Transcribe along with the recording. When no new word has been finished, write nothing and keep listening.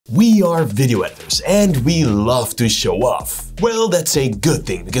We are video editors and we love to show off. Well, that's a good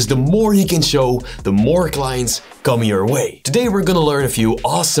thing because the more you can show, the more clients come your way. Today we're gonna learn a few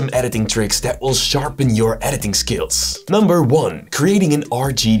awesome editing tricks that will sharpen your editing skills. Number 1. Creating an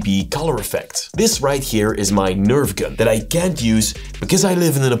RGB color effect. This right here is my Nerf gun that I can't use because I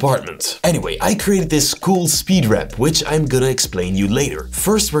live in an apartment. Anyway, I created this cool speed ramp which I'm gonna explain you later.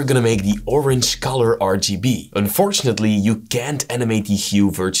 First we're gonna make the orange color RGB. Unfortunately, you can't animate the hue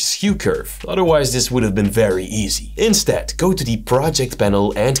versus hue curve. Otherwise this would have been very easy. Instead, go to the project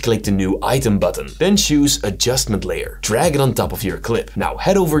panel and click the new item button. Then choose adjustment layer. Drag it on top of your clip. Now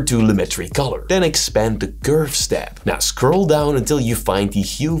head over to Lumetri color. Then expand the curves tab. Now scroll down until you find the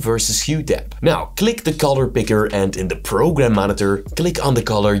hue versus hue tab. Now click the color picker and in the program monitor, click on the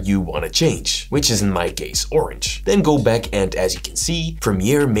color you want to change, which is in my case orange. Then go back and as you can see,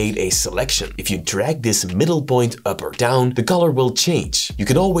 Premiere made a selection. If you drag this middle point up or down, the color will change. You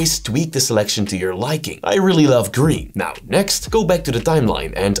can always tweak the selection to your liking. I really love green. Now next, go back to the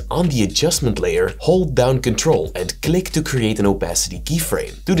timeline and on the adjustment layer, hold down Ctrl and click to create an opacity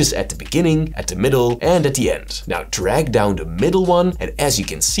keyframe. Do this at the beginning, at the middle and at the end. Now drag down the middle one and as you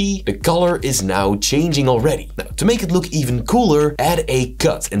can see, the color is now changing already. Now to make it look even cooler, add a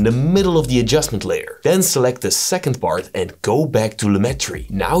cut in the middle of the adjustment layer. Then select the second part and go back to Lumetri.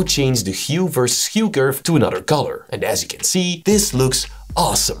 Now change the hue versus hue curve to another color. And as you can see, this looks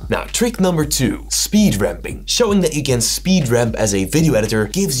awesome. Now trick number 2, speed ramping. Showing that you can speed ramp as a video editor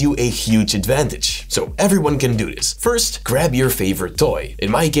gives you a huge advantage. So everyone can do this. First, grab your favorite toy, in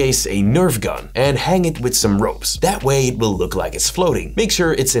my case a Nerf gun, and hang it with some ropes. That way it will look like it's floating. Make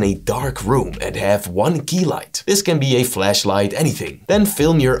sure it's in a dark room and have one key light. This can be a flashlight, anything. Then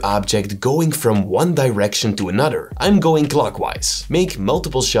film your object going from one direction to another. I'm going clockwise. Make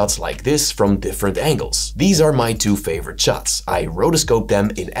multiple shots like this from different angles. These are my 2 favorite shots. I rotoscope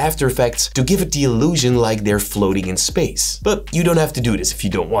them in After Effects to give it the illusion like they're floating in space. But you don't have to do this if you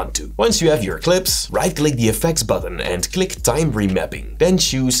don't want to. Once you have your clips, right-click the effects button and click time remapping. Then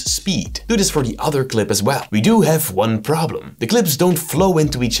choose speed. Do this for the other clip as well. We do have one problem. The clips don't flow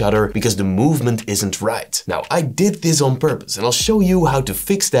into each other because the movement isn't right. Now I did this on purpose and I'll show you how to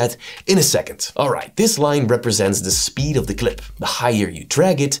fix that in a second. Alright, this line represents the speed of the clip. The higher you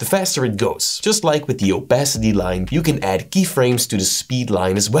drag it, the faster it goes. Just like with the opacity line, you can add keyframes to the speed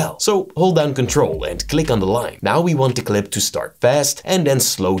line as well. So hold down Ctrl and click on the line. Now we want the clip to start fast and then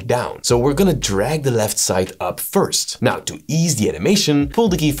slow down. So we're gonna drag the left side up first. Now to ease the animation, pull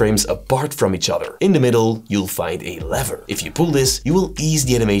the keyframes apart from each other. In the middle, you'll find a lever. If you pull this, you will ease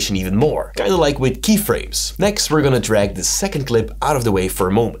the animation even more. Kinda like with keyframes. Next, we're gonna drag the second clip out of the way for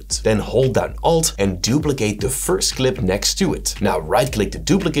a moment. Then hold down Alt and duplicate the first clip next to it. Now right-click the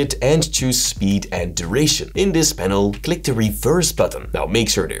duplicate and choose speed and duration. In this panel, click the reverse button. Now make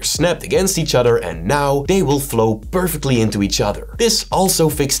sure they're snapped against each other and now they will flow perfectly into each other. This also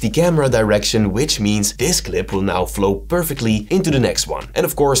fixed the camera direction, which means this clip will now flow perfectly into the next one. And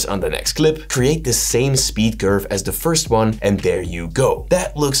of course, on the next clip, create the same speed curve as the first one and there you go.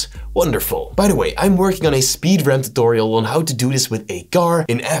 That looks wonderful. By the way, I'm working on a speed ramp tutorial on how to do this with a car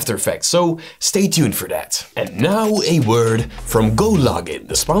in After Effects, so stay tuned for that. And now a word from GoLogin,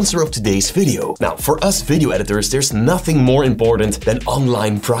 the sponsor of today's video. Now for us video editors, there's nothing more important than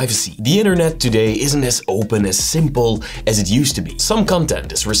online privacy. The internet today isn't as open, as simple as it used to be. Some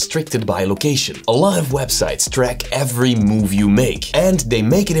content is restricted by location. A lot of websites track every move you make, and they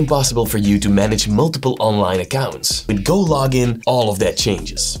make it impossible for you to manage multiple online accounts. With GoLogin, all of that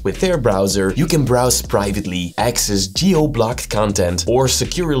changes. With their browser, you can browse privately, access geo-blocked content, or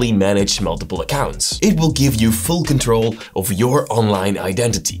securely manage multiple accounts. It will give you full control of your online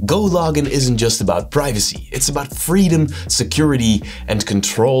identity. GoLogin isn't just about privacy, it's about freedom, security, and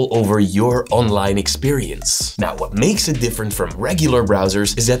control over your online experience. Now, what makes it different from regular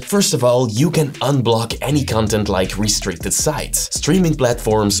browsers is that first of all, you can unblock any content like restricted sites, streaming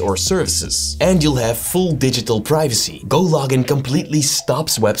platforms, or services. And you'll have full digital privacy. GoLogin completely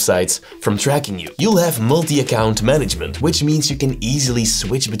stops websites from tracking you. You'll have multi-account management, which means you can easily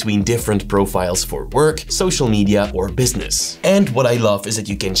switch between different profiles for work, social media, or business. And what I love is that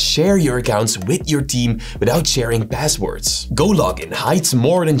you can share your accounts with your team without sharing passwords. GoLogin hides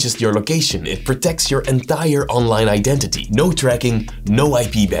more than just your location. It protects your entire online identity. No tracking, no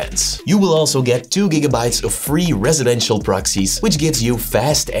IP bans. You will also get 2 GB of free residential proxies, which gives you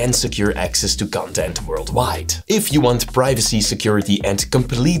fast and secure access to content worldwide. If you want privacy, security, and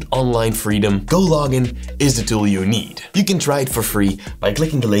complete online freedom, GoLogin is the tool you need. You can try it for free by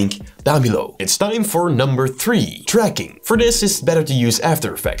clicking the link down below. It's time for number 3, tracking. For this, it's better to use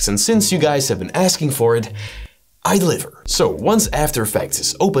After Effects, and since you guys have been asking for it, I deliver. So once After Effects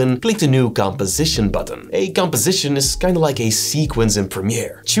is open, click the new composition button. A composition is kind of like a sequence in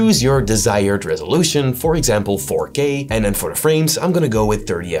Premiere. Choose your desired resolution, for example 4K, and then for the frames I'm gonna go with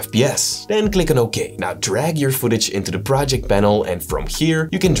 30 FPS. Then click on OK. Now drag your footage into the project panel, and from here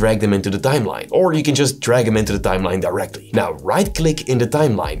you can drag them into the timeline, or you can just drag them into the timeline directly. Now right click in the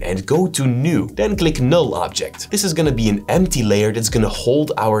timeline and go to New, then click Null Object. This is gonna be an empty layer that's gonna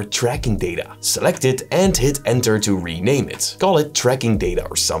hold our tracking data. Select it and hit Enter to rename it. Call it tracking data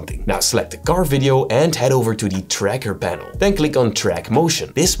or something. Now select the car video and head over to the tracker panel. Then click on track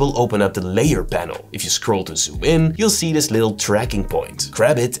motion. This will open up the layer panel. If you scroll to zoom in, you'll see this little tracking point.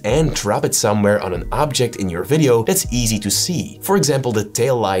 Grab it and drop it somewhere on an object in your video that's easy to see. For example, the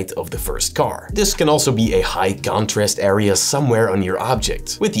tail light of the first car. This can also be a high contrast area somewhere on your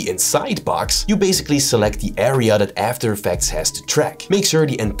object. With the inside box, you basically select the area that After Effects has to track. Make sure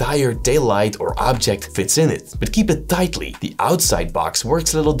the entire tail light or object fits in it, but keep it tightly. The outside box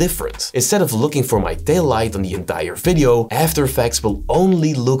works a little different. Instead of looking for my tail light on the entire video, After Effects will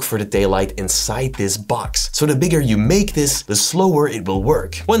only look for the tail light inside this box. So the bigger you make this, the slower it will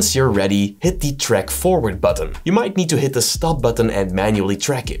work. Once you're ready, hit the track forward button. You might need to hit the stop button and manually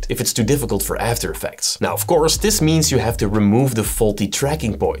track it if it's too difficult for After Effects. Now of course this means you have to remove the faulty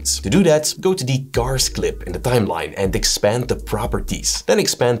tracking points. To do that, go to the cars clip in the timeline and expand the properties. Then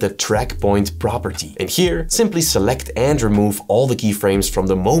expand the track point property. And here, simply select and remove all the keyframes from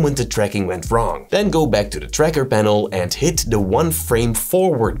the moment the tracking went wrong. Then go back to the tracker panel and hit the one frame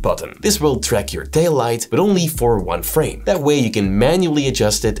forward button. This will track your tail light, but only for one frame. That way you can manually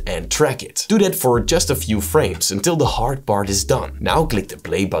adjust it and track it. Do that for just a few frames until the hard part is done. Now click the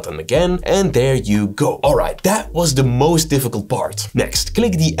play button again, and there you go. Alright, that was the most difficult part. Next,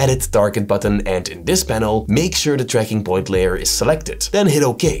 click the edit target button, and in this panel, make sure the tracking point layer is selected. Then hit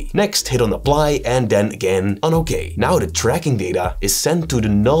OK. Next, hit on apply and then again on OK. Now the tracking data is sent to the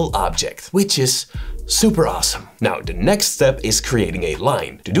null object, which is super awesome. Now the next step is creating a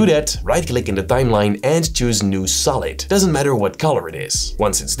line. To do that, right click in the timeline and choose New Solid. Doesn't matter what color it is.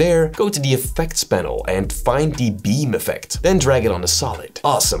 Once it's there, go to the effects panel and find the beam effect. Then drag it on the solid.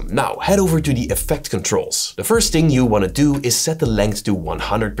 Awesome. Now head over to the effect controls. The first thing you want to do is set the length to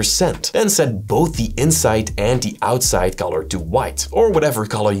 100%. Then set both the inside and the outside color to white, or whatever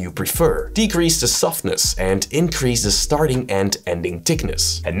color you prefer. Decrease the softness and increase the starting and ending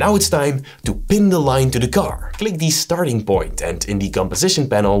thickness. And now it's time to pin the line to the car. Click the starting point, and in the composition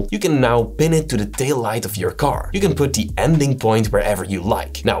panel, you can now pin it to the tail light of your car. You can put the ending point wherever you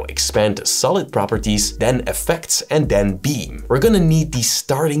like. Now expand the solid properties, then effects, and then beam. We're gonna need the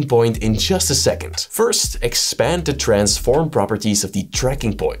starting point in just a second. First, expand the transform properties of the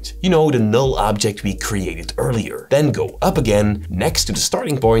tracking point. You know, the null object we created earlier. Then go up again, next to the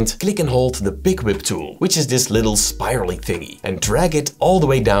starting point, click and hold the pick whip tool, which is this little spirally thingy, and drag it all the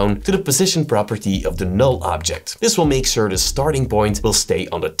way down to the position property of the null object. This will make sure the starting point will stay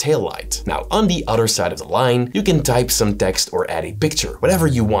on the tail light. Now on the other side of the line, you can type some text or add a picture, whatever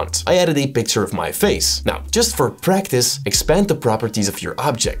you want. I added a picture of my face. Now just for practice, expand the properties of your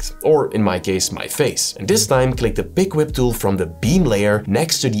object, or in my case my face. And this time click the pick whip tool from the beam layer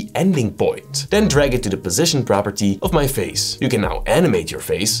next to the ending point. Then drag it to the position property of my face. You can now animate your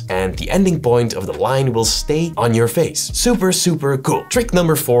face, and the ending point of the line will stay on your face. Super cool. Trick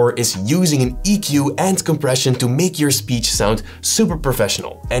number 4 is using an EQ and compression to make your speech sound super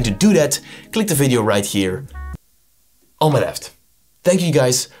professional. And to do that, click the video right here on my left. Thank you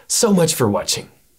guys so much for watching.